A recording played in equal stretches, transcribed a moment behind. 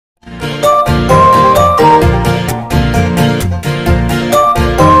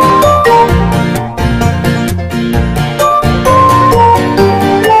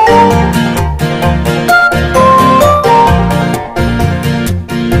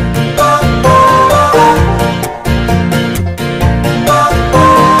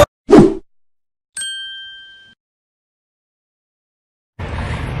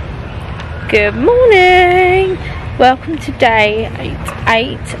Good morning! Welcome to day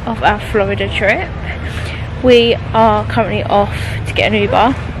 8 of our Florida trip. We are currently off to get an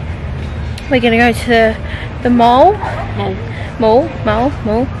Uber. We're going to go to the mall,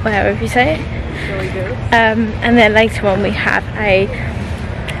 wherever you say it. And then later on we have a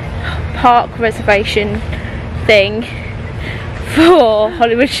park reservation thing for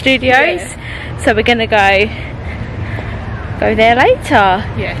Hollywood Studios. So we're going to go there later.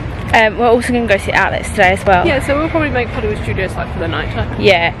 Yeah. We're also going to go see Outlets today as well. Yeah, so we'll probably make Hollywood Studios like for the night time.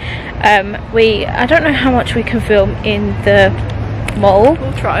 Yeah. I don't know how much we can film in the mall.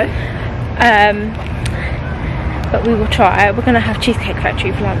 We'll try. But we will try. We're going to have Cheesecake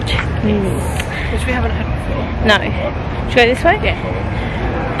Factory for lunch. Which we haven't had before. No. Should we go this way? Yeah.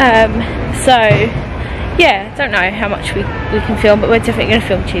 So, yeah, don't know how much we can film, but we're definitely going to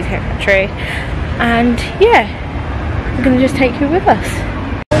film Cheesecake Factory. And, yeah, we're going to just take you with us.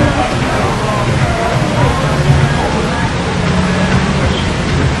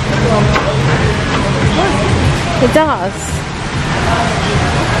 It does.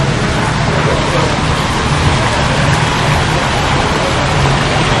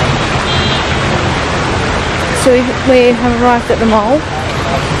 So we have arrived at the mall.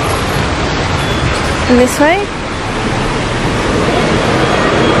 And this way.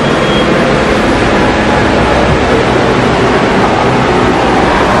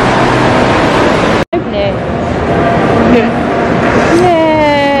 Open it. Yeah.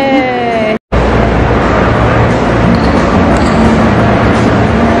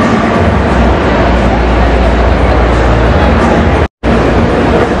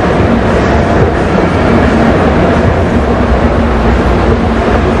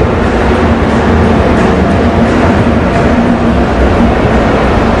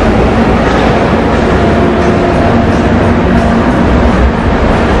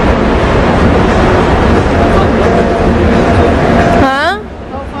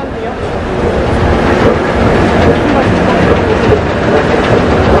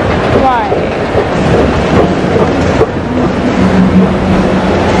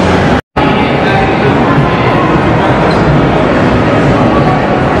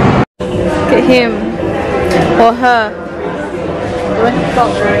 Him or her.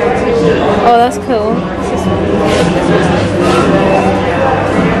 Oh, that's cool.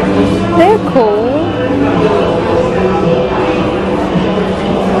 They're cool.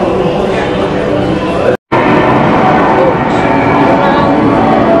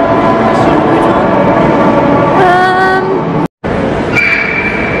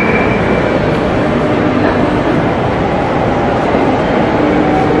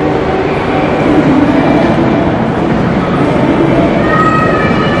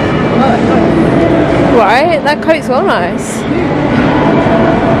 Right, that coat's well nice.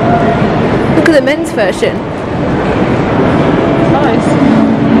 Look at the men's version. Nice.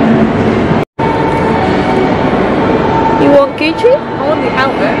 You want Gucci? I want the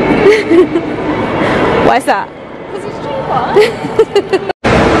outfit. Why is that? Because it's cheaper.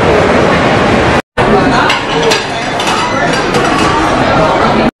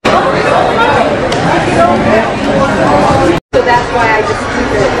 So that's why I just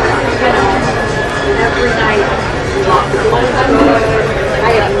keep it every night.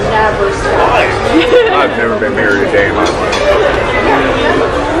 I have never stopped. I've never been married a day in my life.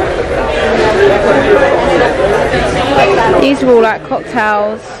 These are all like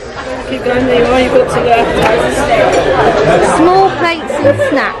cocktails. Keep going there, you've got to the appetizers. Small plates and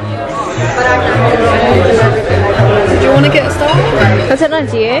snacks. Do you want to get started? I don't know,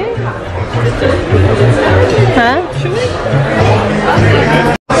 do you? Huh?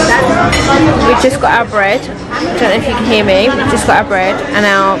 We've just got our bread. I don't know if you can hear me. We've just got our bread and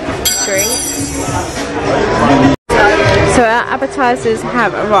our drinks. So our appetizers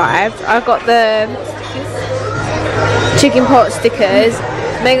have arrived. I got the chicken pot stickers.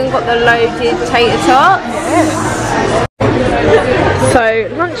 Megan got the loaded tater tots. So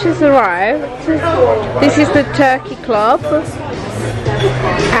lunch has arrived. This is the turkey club.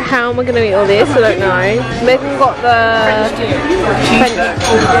 How am I going to eat all this? I don't know. Megan got the French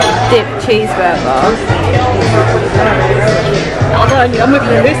dip cheeseburger. I'm looking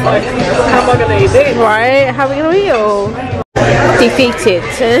at this like, how am I going to eat this? Right, how are we going to eat all? Defeated.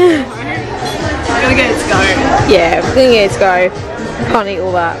 I'm going to get it to go. Yeah, we're going to get it to go. Can't eat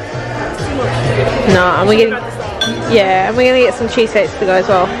all that. No, and we're going to... Yeah, and we're going to get some cheesecakes to go as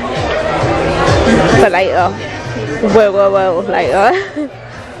well. For later. Well, later.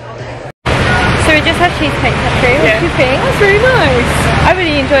 So we just had Cheesecake Factory. What do you think? That's really nice. I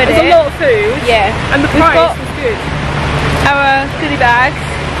really enjoyed it. There's a lot of food. Yeah. And the price was good. Our goodie bags.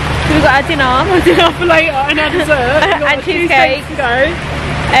 So we've got our dinner. Dinner for later and our dessert. And cheesecake. To go.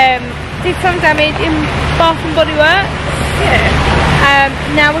 Did some damage in Bath and Body Works. Yeah.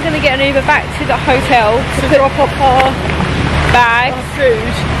 Now we're going to get an Uber back to the hotel to drop off our bags,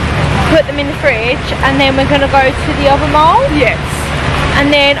 food, put them in the fridge, and then we're going to go to the other mall. Yes.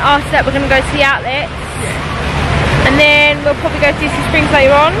 And then after that we're going to go to the outlets. Yeah. And then we'll probably go to Disney Springs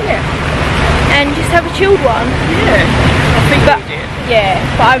later on. Yeah. And just have a chilled one. Yeah. I think we did. Yeah,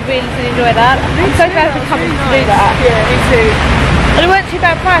 but I really did enjoy that. I'm so glad we're coming to do that. Yeah, me too. And it weren't too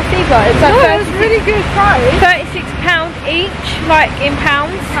bad price either. It was like it was really good price. £36 each, like in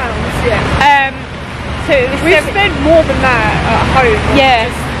pounds. Yeah. So it was we spent more than that at home. Yeah.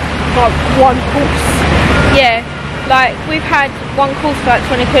 Just like one course. Yeah. Like we've had one course for like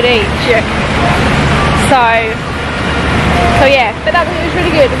 20 quid each. Yeah. So yeah, but it was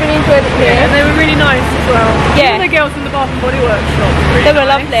really good. I really enjoyed it here. Yeah, and they were really nice as well. Yeah. Even the girls in the Bath and Body Works shop were really They were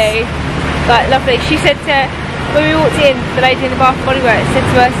nice. lovely. Like lovely. She said when we walked in, the lady in the Bath and Body Works said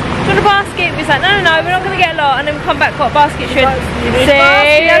to us, "Do you want a basket?" We was like, no, we're not going to get a lot. And then we come back, got a basket. She went, "See,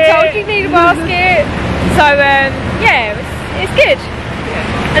 I told you need a basket." So yeah, it's good.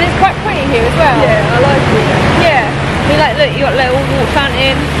 Yeah. And it's quite pretty here as well. Yeah, I like it. Yeah. I mean, like, look, you got a little water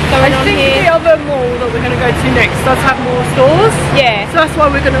fountain going on I think here. the other mall that we're going to go to next does have more stores. Yeah. So that's why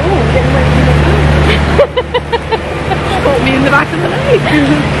we're going to get away from the got me in the back of the leg.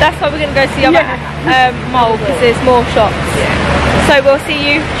 That's why we're going to go to the other mall, because there's more shops. Yeah. So we'll see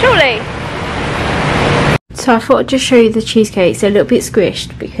you shortly. So I thought I'd just show you the cheesecake. It's a little bit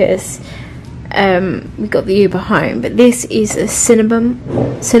squished because we got the Uber home, but this is a cinnamon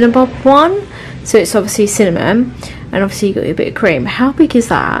one, so it's obviously cinnamon, and obviously you got your bit of cream. How big is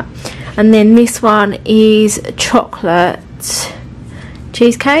that? And then this one is chocolate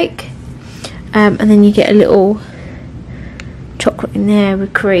cheesecake, and then you get a little chocolate in there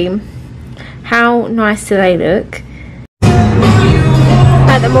with cream. How nice do they look?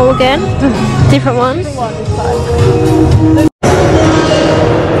 At the mall again, different ones.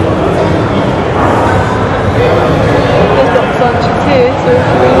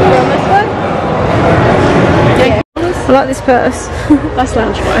 I like this purse. That's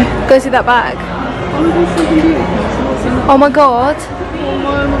loungewear. Goes with that bag. Oh my god.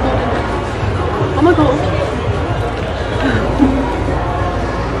 Oh my god.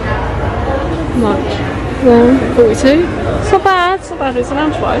 Much. Yeah. 42. It's not bad. It's not bad, it's a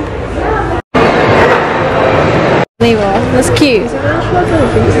loungewear. Anyway, that's cute. Is it loungewear? I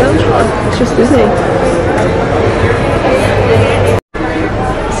don't think it's loungewear. It's just Disney.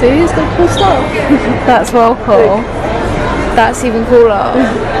 See, it's got cool stuff. That's well cool. That's even cooler.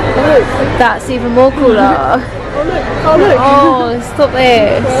 That's even more cooler. Oh look. Oh look. Oh, stop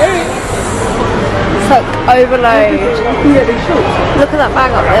this. It's like overload. Yeah, they're short. Look at that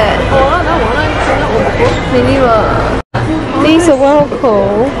bag up there. Oh, I know one. I haven't seen that one before. These are well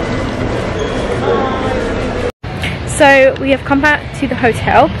cool. So we have come back to the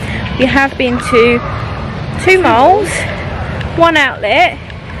hotel. We have been to 2 malls, 1 outlet.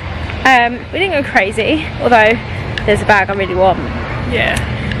 We didn't go crazy, although there's a bag I really want. Yeah.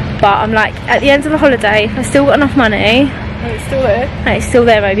 But I'm like, at the end of the holiday, if I still got enough money, And it's still there. and it's still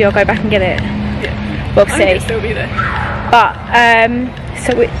there, maybe I'll go back and get it. Yeah. We'll I think see. it'll still be there. But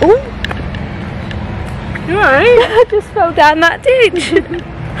so we. Ooh. You alright? I just fell down that ditch.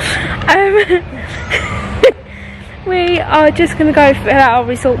 We are just going to go fill our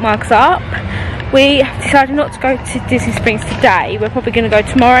resort mugs up. We have decided not to go to Disney Springs today. We're probably going to go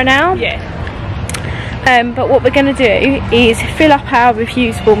tomorrow now. Yeah. But what we're going to do is fill up our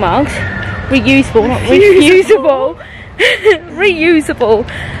reusable mugs. Reusable, not reusable. Reusable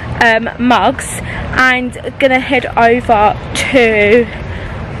mugs. And going to head over to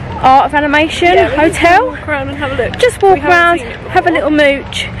Art of Animation Hotel. Walk around and have a look. Just walk around, have a little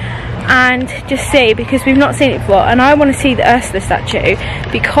mooch, and just see, because we've not seen it before. And I want to see the Ursula statue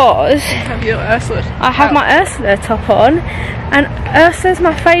because Have your Ursula? I have my Ursula top on, and Ursula's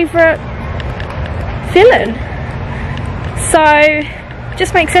my favourite villain. So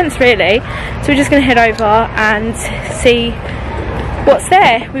just makes sense really. So we're just going to head over and see what's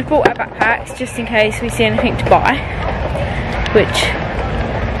there. We've brought our backpacks just in case we see anything to buy, which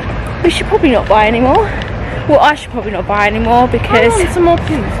we should probably not buy anymore. Well, I should probably not buy anymore because... I want some more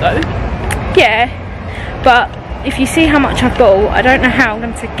pins though. Yeah, but if you see how much I've bought, I don't know how I'm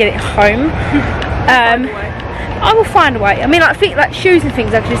going to get it home. I will find a way. I mean, like shoes and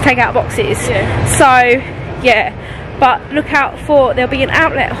things I can just take out of boxes. Yeah. So, yeah. But look out for, there'll be an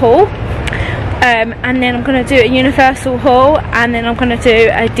outlet haul. And then I'm going to do a Universal haul. And then I'm going to do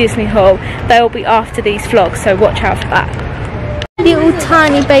a Disney haul. They'll be after these vlogs, so watch out for that. Little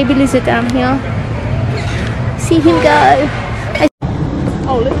tiny baby lizard down here. See him go.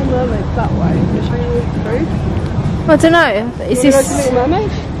 Oh, Little Mermaid's that way. Which way are we through? I don't know. Is You this? wanna go to Little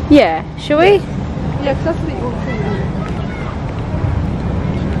Mermaid? Yeah. Shall we? Yeah, because that's what you're through.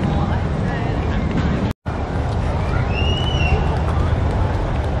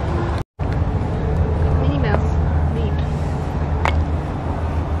 Minnie Mouse. Neat.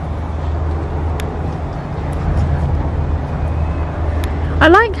 I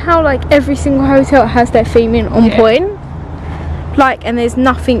like how like every single hotel has their theming on point. Like, and there's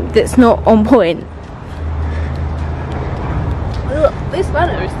nothing that's not on point. Ugh, this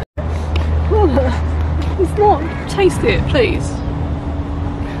banner is... It's not. Taste it, please.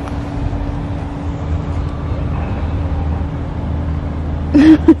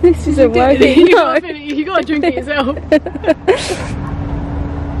 This isn't working. You gotta drink it yourself.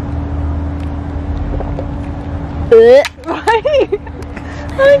 Right?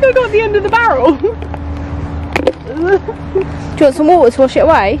 I think I got the end of the barrel. Do you want some water to wash it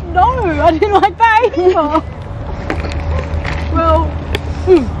away? No, I didn't like that either. Well,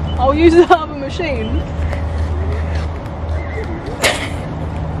 I'll use the other machine.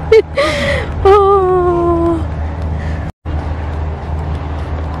 Oh.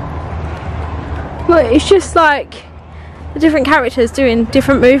 Look, it's just like the different characters doing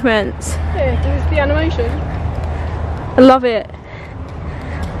different movements. Yeah, this is the animation. I love it.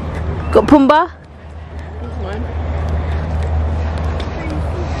 Got Pumbaa. That's mine.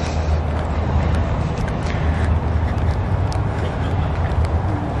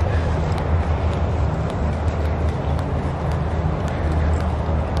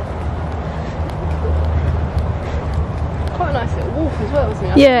 Quite a nice little walk as well, isn't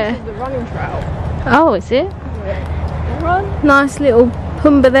it? Yeah. This is the running trail. Oh, is it? Yeah. Run. Nice little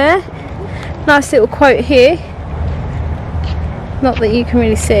Pumbaa there. Nice little quote here. Not that you can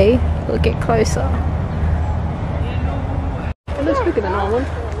really see. We'll get closer. It looks bigger than our one.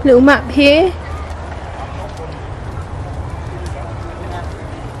 Little map here.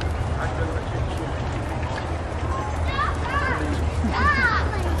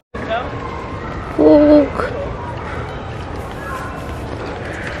 Walk.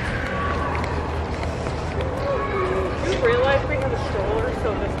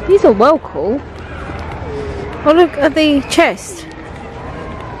 These are well cool. Oh, look at the chest.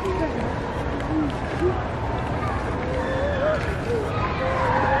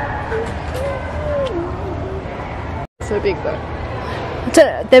 So big though.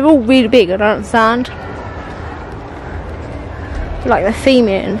 They're all really big, I don't understand. Like the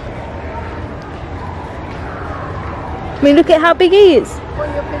theming. I mean, look at how big he is. What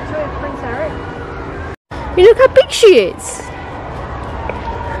are your picture of Prince Eric? I mean, look how big she is.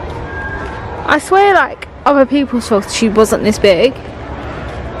 I swear, like, other people thought she wasn't this big.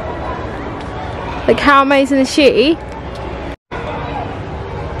 Like, how amazing is she?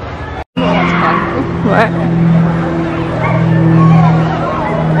 Right.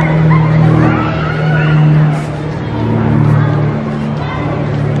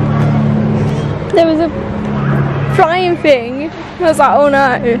 There was a flying thing. I was like, oh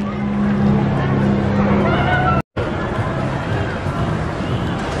no.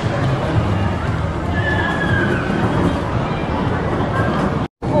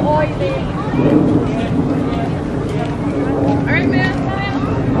 Alright, man.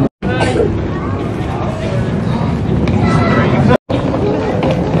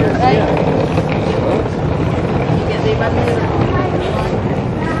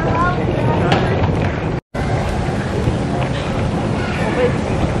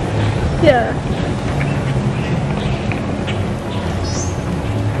 Yeah.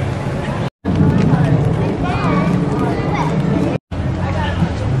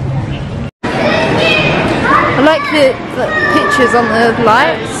 I like the pictures on the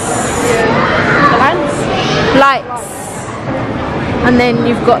lights. The lamps? Lights. And then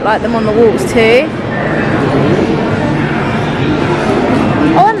you've got like them on the walls too.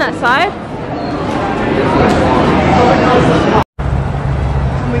 Oh, on that side.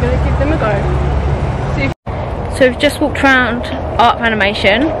 And we're going to give them a go. See if So we've just walked around Art of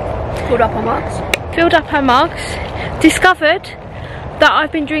Animation. filled up our mugs. Filled up our mugs. Discovered that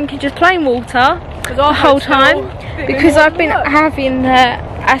I've been drinking just plain water the whole time because I've been having the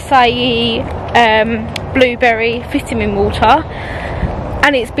acai blueberry vitamin water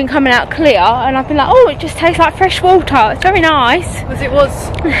and it's been coming out clear and I've been like, oh, it just tastes like fresh water. It's very nice. Because it was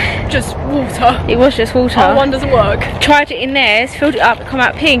just water. It was just water. Our one doesn't work. Tried it in there, filled it up, it come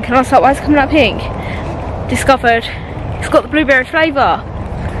out pink and I was like, why is it coming out pink? Discovered it's got the blueberry flavour,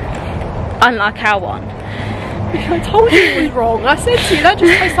 unlike our one. I told you it was wrong. I said to you, that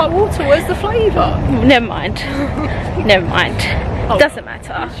just tastes like water. Where's the flavour? Never mind. Never mind. Oh, doesn't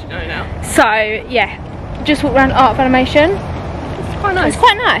matter. You know now. So yeah, just walk around Art of Animation. It's quite nice. It's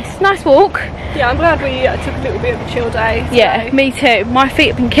quite nice. Nice walk. Yeah, I'm glad we took a little bit of a chill day today. Yeah, me too. My feet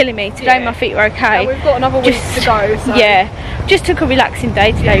have been killing me. Today my feet are okay. And we've got another week to go. So. Yeah, just took a relaxing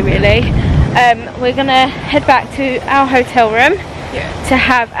day today really. We're gonna head back to our hotel room to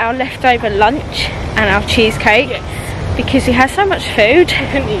have our leftover lunch and our cheesecake. Yes. Because we had so much food.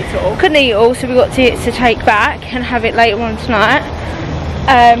 Couldn't eat it all. Couldn't eat it all, so we got to take back and have it later on tonight.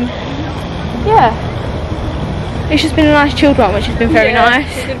 Yeah. It's just been a nice chilled one, which has been very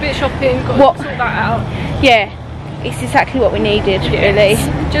nice. We did a bit of shopping, got to sort that out. Yeah, it's exactly what we needed, really.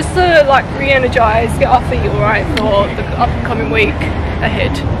 Just to like re-energise, get our feet alright for the upcoming week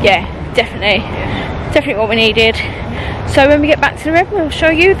ahead. Yeah, definitely. Definitely what we needed. So when we get back to the room, we'll show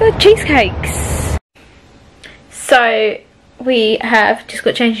you the cheesecakes. So we have just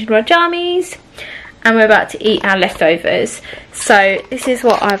got changed into our jammies and we're about to eat our leftovers. So this is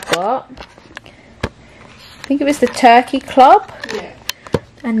what I've got. I think it was the turkey club. Yeah.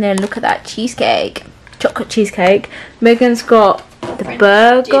 And then look at that cheesecake. Chocolate cheesecake. Megan's got the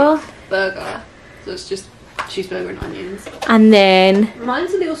burger. Burger. So it's just cheeseburger and onions. And then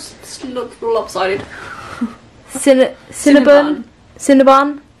Mine's a little lopsided. Cinnabon.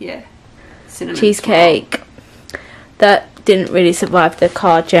 Yeah. Cinnamon. Cheesecake. That didn't really survive the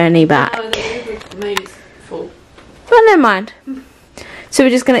car journey back. Oh, the main is full. But never mind. So we're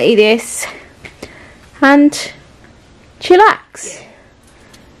just gonna eat this and chillax.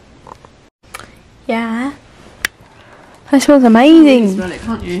 Yeah. That smells amazing. You can smell it,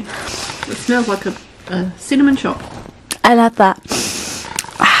 can't you? It smells like a cinnamon shop. I love that.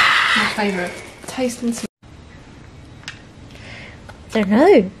 My favourite. Taste and smell. Don't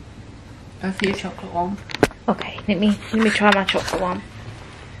know. Go for your chocolate one. Okay, let me try my chocolate one.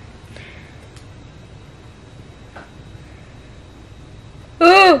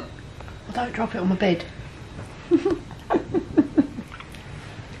 Ooh! Don't drop it on my bed.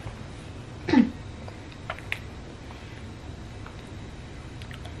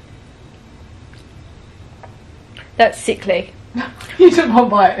 That's sickly. You took one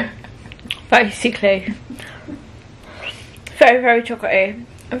bite. Very sickly. Very, very chocolatey.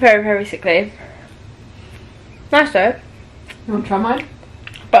 Very, very sickly. Nice though. You want to try mine?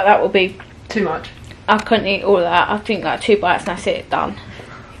 But that will be too much. I couldn't eat all of that. I think like 2 bites and that's it, done.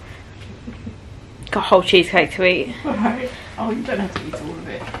 Got a whole cheesecake to eat. Alright. Oh, you don't have to eat all of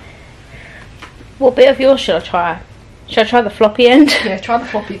it. What bit of yours should I try? Should I try the floppy end? Yeah, try the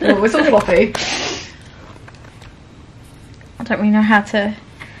floppy. Oh, it's all floppy. I don't really know how to...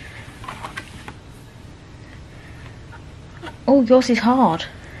 Oh, yours is hard.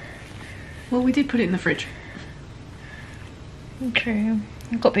 Well, we did put it in the fridge. True.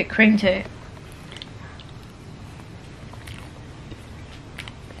 I've got a bit of cream too.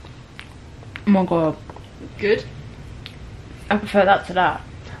 Oh my god. Good. I prefer that to that.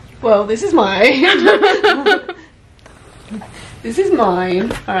 Well, this is mine. This is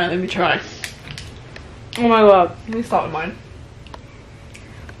mine. Alright, let me try. Oh my god. Let me start with mine.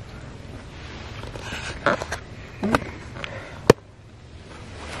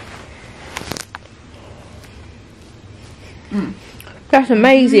 That's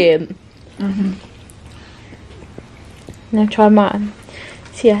amazing. Now try mine.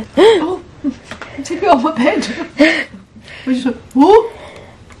 So yeah. Oh, you took it off my bed. Whoa.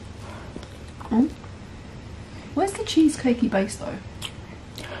 Oh. Where's the cheesecakey base though?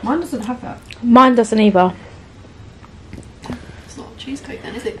 Mine doesn't have that. Mine doesn't either. It's not a cheesecake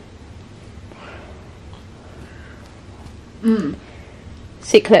then, is it?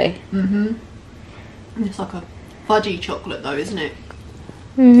 Sickly. It's like a fudgy chocolate though, isn't it?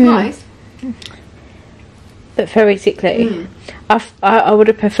 It's nice. But very sickly. I would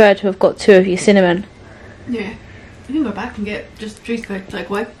have preferred to have got 2 of your cinnamon. Yeah. We can go back and get just cheesecake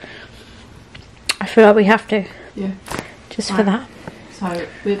takeaway. I feel like we have to. Yeah. Just for that. So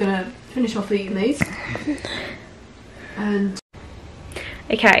we're gonna finish off eating these. And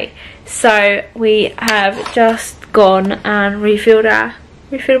Okay, so we have just gone and refilled our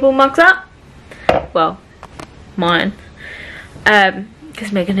refillable mugs up. Well, mine.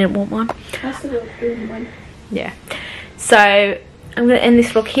 Because Megan didn't want one. I still got one. Yeah. So I'm going to end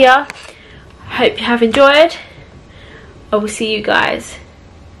this vlog here. Hope you have enjoyed. I will see you guys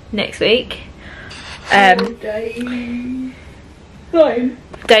next week. Day 9.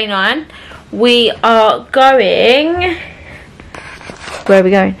 Day 9. We are going... Where are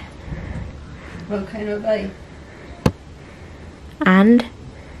we going? Volcano Bay. And?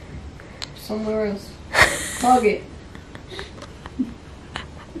 Somewhere else. Target.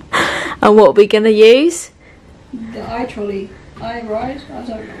 And what are we going to use? The iTrolley. iRide? I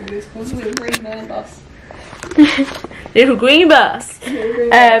don't know what it's called. It's a little green van bus. Little green bus. Little green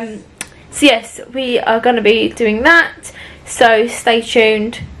bus. So yes, we are going to be doing that. So stay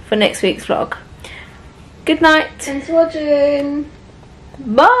tuned for next week's vlog. Good night. Thanks for watching.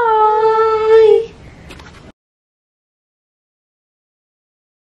 Bye.